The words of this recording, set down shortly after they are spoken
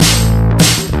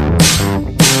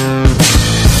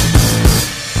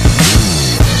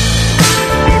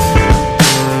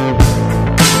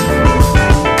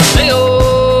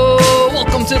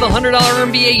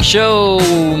show.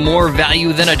 More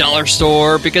value than a dollar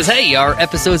store because, hey, our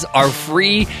episodes are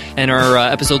free and our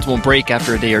episodes won't break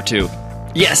after a day or two.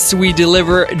 Yes, we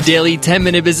deliver daily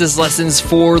 10-minute business lessons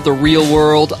for the real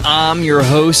world. I'm your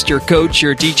host, your coach,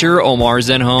 your teacher, Omar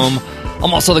Zenhom.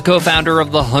 I'm also the co-founder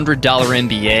of the $100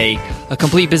 MBA, a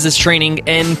complete business training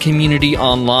and community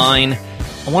online.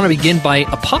 I want to begin by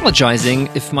apologizing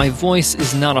if my voice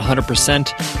is not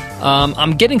 100%.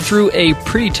 I'm getting through a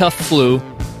pretty tough flu.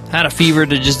 Had a fever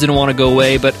that just didn't want to go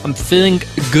away, but I'm feeling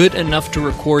good enough to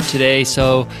record today,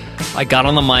 so I got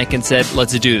on the mic and said,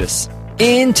 let's do this.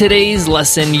 In today's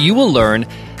lesson, you will learn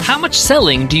how much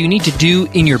selling do you need to do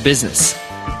in your business.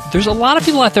 There's a lot of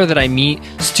people out there that I meet,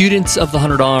 students of the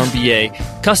 $100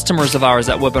 MBA, customers of ours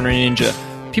at Webinar Ninja,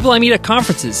 people I meet at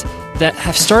conferences that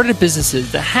have started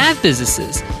businesses, that have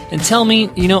businesses, and tell me,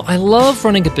 I love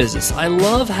running a business. I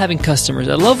love having customers.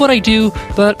 I love what I do,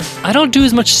 but I don't do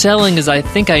as much selling as I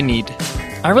think I need.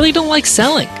 I really don't like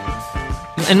selling.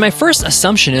 And my first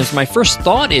assumption is, my first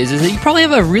thought is that you probably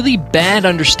have a really bad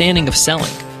understanding of selling.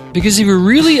 Because if you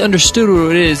really understood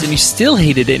what it is and you still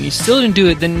hated it and you still didn't do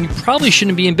it, then you probably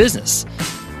shouldn't be in business.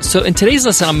 So in today's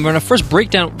lesson, I'm going to first break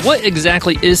down what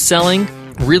exactly is selling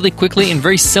really quickly in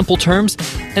very simple terms,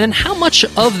 and then how much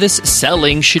of this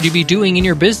selling should you be doing in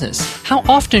your business? How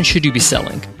often should you be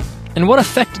selling? And what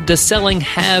effect does selling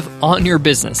have on your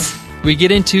business? We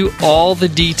get into all the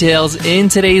details in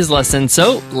today's lesson,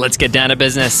 so let's get down to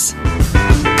business.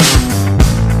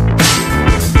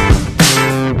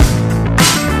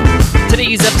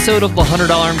 Today's episode of the $100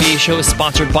 MBA show is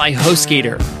sponsored by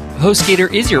HostGator.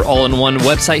 HostGator is your all-in-one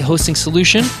website hosting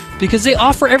solution because they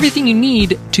offer everything you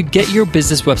need to get your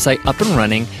business website up and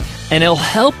running, and it'll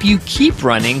help you keep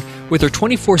running with their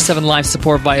 24/7 live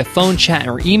support via phone, chat,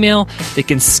 or email. They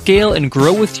can scale and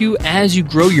grow with you as you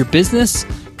grow your business,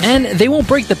 and they won't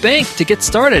break the bank to get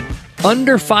started.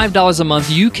 Under $5 a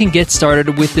month, you can get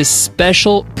started with this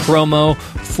special promo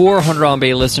for $100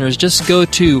 MBA listeners. Just go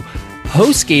to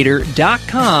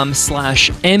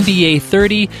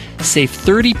HostGator.com/MBA30. Save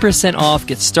 30% off.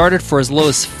 Get started for as low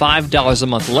as $5 a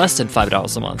month, less than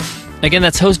 $5 a month. Again,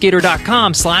 that's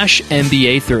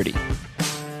HostGator.com/MBA30.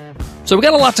 So we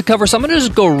got a lot to cover, so I'm going to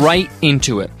just go right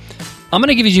into it. I'm going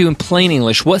to give you in plain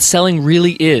English what selling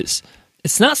really is.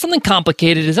 It's not something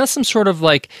complicated. It's not some sort of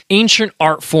like ancient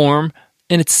art form.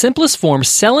 In its simplest form,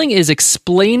 selling is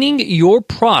explaining your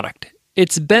product,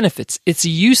 its benefits, its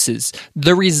uses,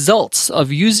 the results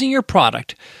of using your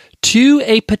product to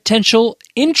a potential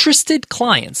interested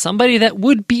client, somebody that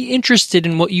would be interested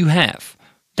in what you have.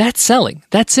 That's selling.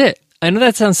 That's it. I know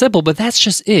that sounds simple, but that's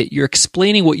just it. You're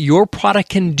explaining what your product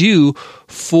can do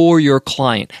for your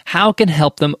client, how it can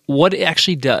help them, what it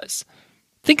actually does.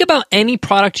 Think about any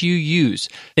product you use.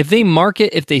 If they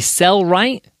market, if they sell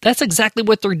right, that's exactly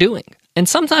what they're doing. And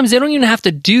sometimes they don't even have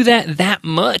to do that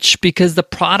much because the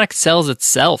product sells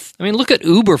itself. I mean, look at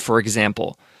Uber, for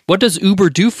example. What does Uber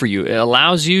do for you? It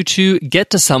allows you to get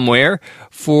to somewhere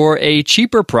for a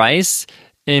cheaper price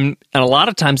and a lot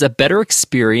of times a better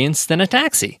experience than a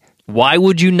taxi. Why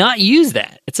would you not use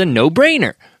that? It's a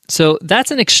no-brainer. So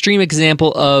that's an extreme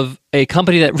example of a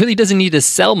company that really doesn't need to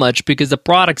sell much because the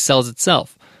product sells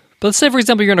itself. But let's say, for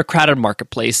example, you're in a crowded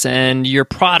marketplace and your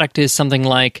product is something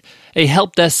like a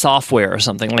help desk software or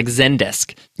something like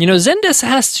Zendesk. Zendesk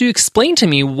has to explain to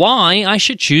me why I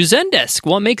should choose Zendesk.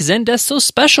 What makes Zendesk so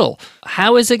special?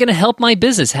 How is it going to help my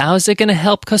business? How is it going to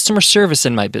help customer service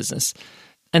in my business?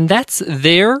 And that's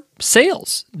their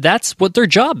sales. That's what their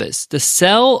job is, to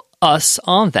sell us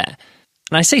on that.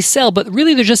 And I say sell, but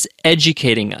really they're just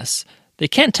educating us. They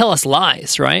can't tell us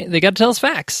lies, right? They got to tell us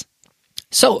facts.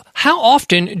 So how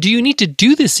often do you need to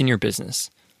do this in your business?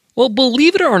 Well,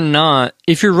 believe it or not,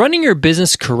 if you're running your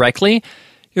business correctly,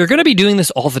 you're going to be doing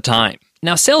this all the time.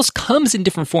 Now, sales comes in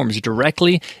different forms,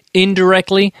 directly,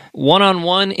 indirectly,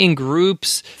 one-on-one, in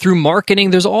groups, through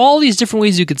marketing. There's all these different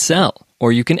ways you could sell,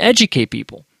 or you can educate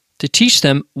people to teach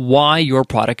them why your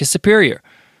product is superior.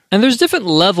 And there's different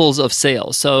levels of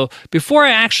sales. So before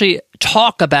I actually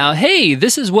talk about, hey,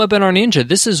 this is Webinar Ninja,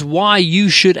 this is why you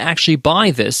should actually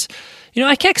buy this,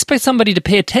 I can't expect somebody to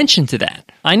pay attention to that.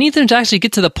 I need them to actually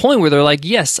get to the point where they're like,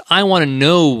 yes, I want to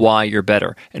know why you're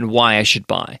better and why I should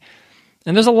buy.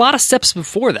 And there's a lot of steps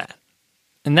before that.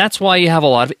 And that's why you have a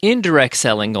lot of indirect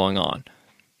selling going on.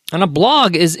 And a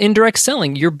blog is indirect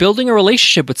selling. You're building a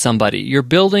relationship with somebody. You're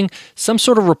building some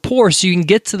sort of rapport so you can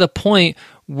get to the point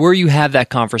where you have that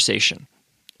conversation.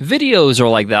 Videos are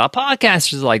like that. A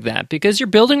podcast is like that because you're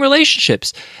building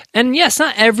relationships. And yes,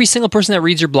 not every single person that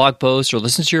reads your blog post or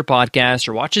listens to your podcast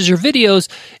or watches your videos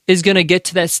is going to get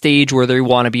to that stage where they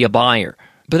want to be a buyer.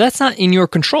 But that's not in your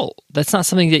control. That's not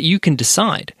something that you can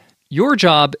decide. Your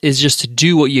job is just to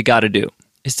do what you got to do,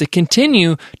 is to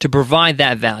continue to provide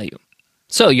that value.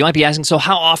 So you might be asking, so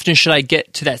how often should I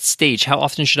get to that stage? How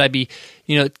often should I be,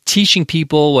 teaching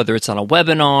people, whether it's on a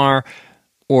webinar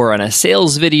or on a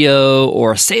sales video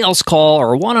or a sales call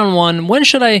or a one-on-one? When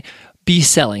should I be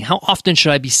selling? How often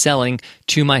should I be selling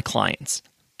to my clients?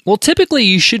 Well, typically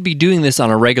you should be doing this on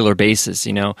a regular basis,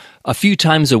 a few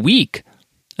times a week.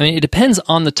 I mean, it depends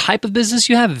on the type of business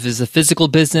you have. If it's a physical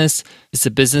business, it's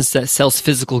a business that sells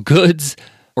physical goods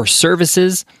or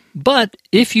services. But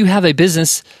if you have a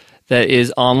business that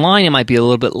is online, it might be a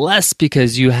little bit less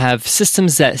because you have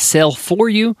systems that sell for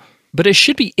you, but it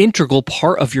should be integral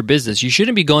part of your business. You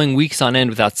shouldn't be going weeks on end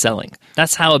without selling.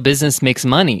 That's how a business makes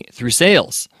money, through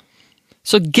sales.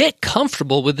 So get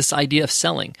comfortable with this idea of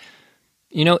selling.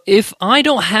 If I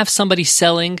don't have somebody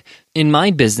selling in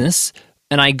my business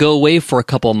and I go away for a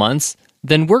couple of months,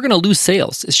 then we're going to lose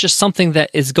sales. It's just something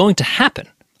that is going to happen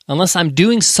unless I'm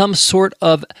doing some sort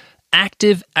of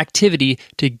active activity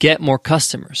to get more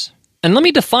customers. And let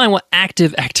me define what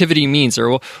active activity means,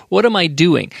 or what am I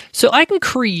doing? So I can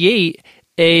create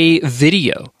a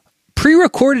video,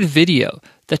 pre-recorded video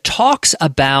that talks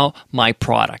about my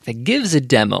product, that gives a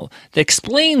demo, that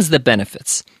explains the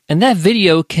benefits. And that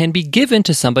video can be given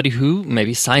to somebody who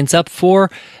maybe signs up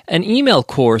for an email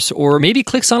course or maybe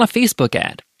clicks on a Facebook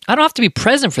ad. I don't have to be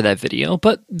present for that video,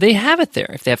 but they have it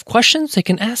there. If they have questions, they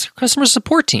can ask our customer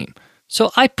support team.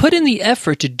 So I put in the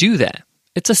effort to do that.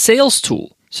 It's a sales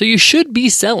tool. So you should be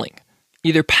selling,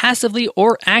 either passively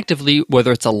or actively,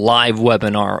 whether it's a live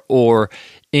webinar or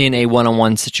in a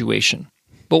one-on-one situation.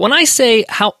 But when I say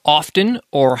how often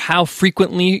or how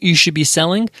frequently you should be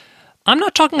selling, I'm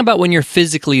not talking about when you're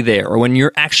physically there or when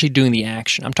you're actually doing the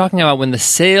action. I'm talking about when the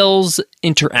sales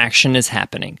interaction is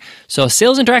happening. So a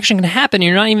sales interaction can happen and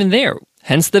you're not even there,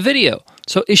 hence the video.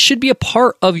 So it should be a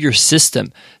part of your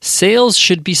system. Sales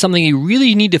should be something you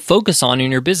really need to focus on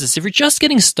in your business. If you're just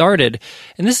getting started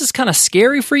and this is kind of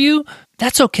scary for you,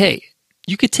 that's okay.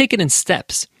 You could take it in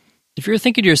steps. If you're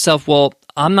thinking to yourself, well,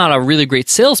 I'm not a really great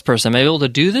salesperson, am I able to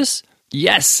do this?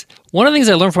 Yes. One of the things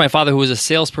I learned from my father, who was a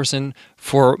salesperson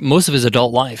for most of his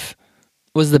adult life,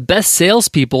 was the best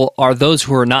salespeople are those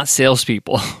who are not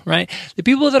salespeople, right? The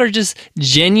people that are just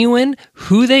genuine,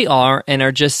 who they are, and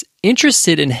are just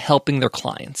interested in helping their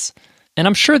clients. And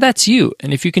I'm sure that's you.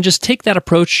 And if you can just take that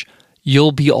approach,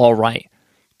 you'll be all right.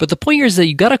 But the point here is that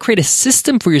you got to create a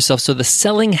system for yourself so the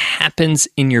selling happens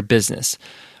in your business,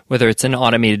 whether it's an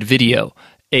automated video,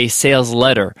 a sales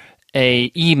letter,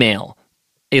 a email,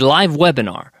 a live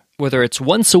webinar, whether it's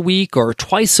once a week or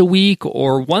twice a week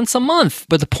or once a month.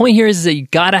 But the point here is that you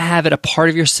got to have it a part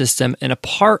of your system and a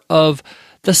part of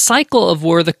the cycle of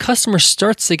where the customer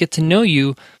starts to get to know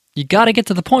you. You got to get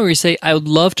to the point where you say, I would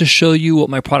love to show you what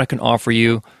my product can offer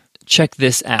you. Check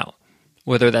this out.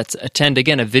 Whether that's attend,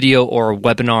 again, a video or a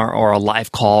webinar or a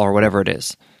live call or whatever it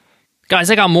is.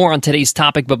 Guys, I got more on today's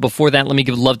topic, but before that, let me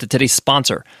give love to today's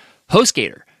sponsor,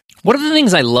 HostGator. One of the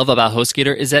things I love about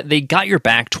HostGator is that they got your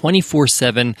back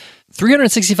 24/7,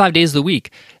 365 days of the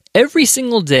week. Every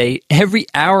single day, every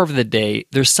hour of the day,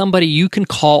 there's somebody you can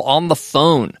call on the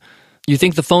phone. You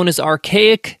think the phone is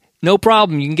archaic? No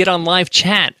problem. You can get on live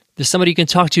chat. There's somebody you can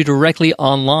talk to directly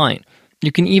online.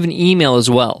 You can even email as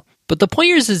well. But the point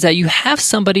here is that you have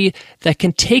somebody that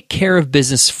can take care of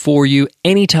business for you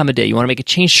any time of day. You want to make a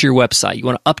change to your website. You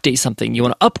want to update something. You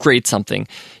want to upgrade something.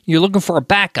 You're looking for a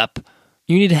backup.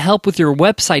 You need help with your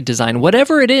website design.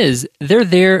 Whatever it is, they're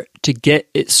there to get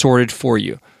it sorted for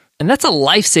you. And that's a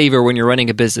lifesaver when you're running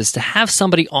a business, to have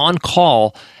somebody on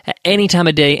call at any time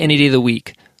of day, any day of the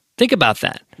week. Think about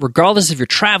that. Regardless if you're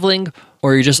traveling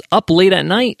or you're just up late at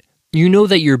night, you know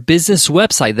that your business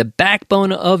website, the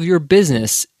backbone of your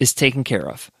business, is taken care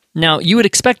of. Now, you would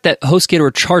expect that HostGator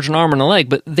would charge an arm and a leg,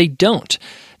 but they don't.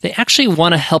 They actually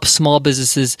want to help small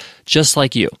businesses just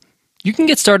like you. You can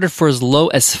get started for as low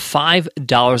as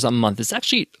 $5 a month. It's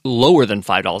actually lower than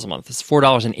 $5 a month. It's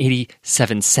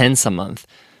 $4.87 a month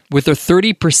with their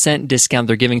 30% discount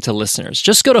they're giving to listeners.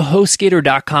 Just go to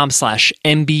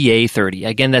HostGator.com/MBA30.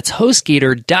 Again, that's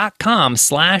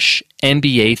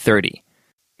HostGator.com/MBA30.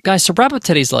 Guys, to wrap up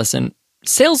today's lesson,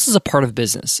 sales is a part of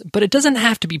business, but it doesn't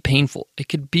have to be painful. It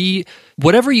could be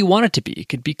whatever you want it to be. It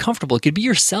could be comfortable. It could be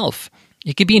yourself.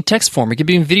 It could be in text form. It could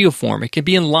be in video form. It could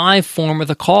be in live form with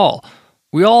a call.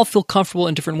 We all feel comfortable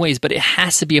in different ways, but it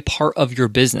has to be a part of your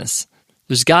business.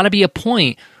 There's got to be a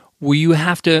point where you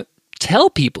have to tell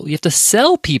people, you have to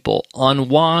sell people on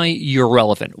why you're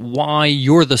relevant, why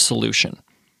you're the solution.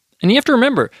 And you have to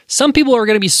remember, some people are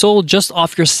going to be sold just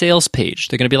off your sales page.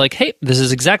 They're going to be like, hey, this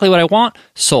is exactly what I want,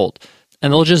 sold.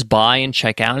 And they'll just buy and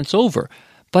check out and it's over.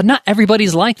 But not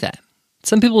everybody's like that.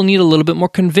 Some people need a little bit more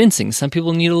convincing. Some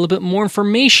people need a little bit more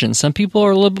information. Some people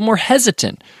are a little bit more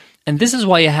hesitant. And this is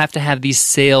why you have to have these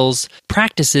sales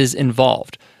practices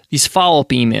involved. These follow-up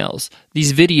emails,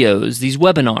 these videos, these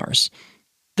webinars.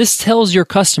 This tells your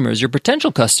customers, your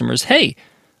potential customers, hey,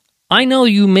 I know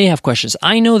you may have questions.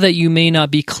 I know that you may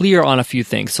not be clear on a few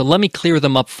things, so let me clear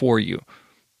them up for you.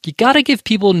 You got to give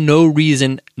people no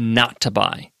reason not to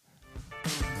buy.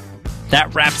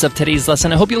 That wraps up today's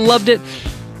lesson. I hope you loved it.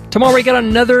 Tomorrow we got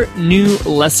another new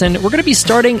lesson. We're going to be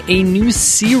starting a new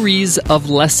series of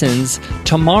lessons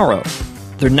tomorrow.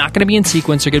 They're not going to be in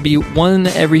sequence. They're going to be one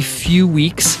every few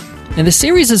weeks. And the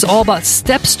series is all about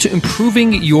steps to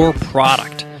improving your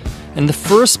product. And the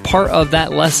first part of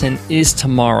that lesson is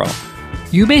tomorrow.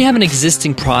 You may have an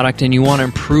existing product and you want to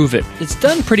improve it. It's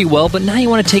done pretty well, but now you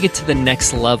want to take it to the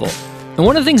next level. And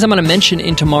one of the things I'm going to mention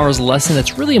in tomorrow's lesson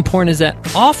that's really important is that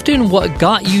often what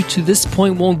got you to this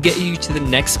point won't get you to the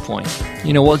next point.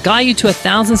 What got you to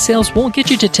 1,000 sales won't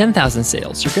get you to 10,000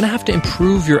 sales. You're going to have to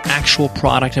improve your actual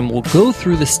product, and we'll go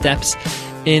through the steps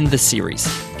in the series.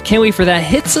 Can't wait for that.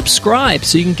 Hit subscribe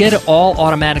so you can get it all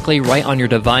automatically right on your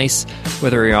device.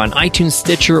 Whether you're on iTunes,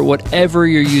 Stitcher, whatever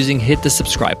you're using, hit the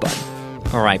subscribe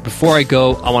button. All right, before I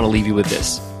go, I want to leave you with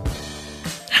this.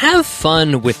 Have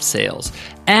fun with sales.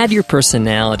 Add your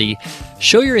personality.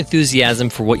 Show your enthusiasm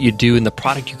for what you do and the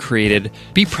product you created.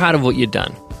 Be proud of what you've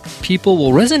done. People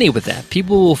will resonate with that.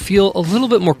 People will feel a little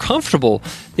bit more comfortable.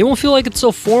 They won't feel like it's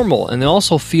so formal, and they'll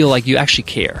also feel like you actually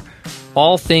care.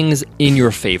 All things in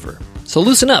your favor. So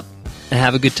loosen up and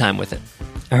have a good time with it.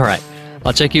 All right,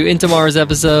 I'll check you in tomorrow's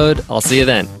episode. I'll see you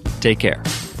then. Take care.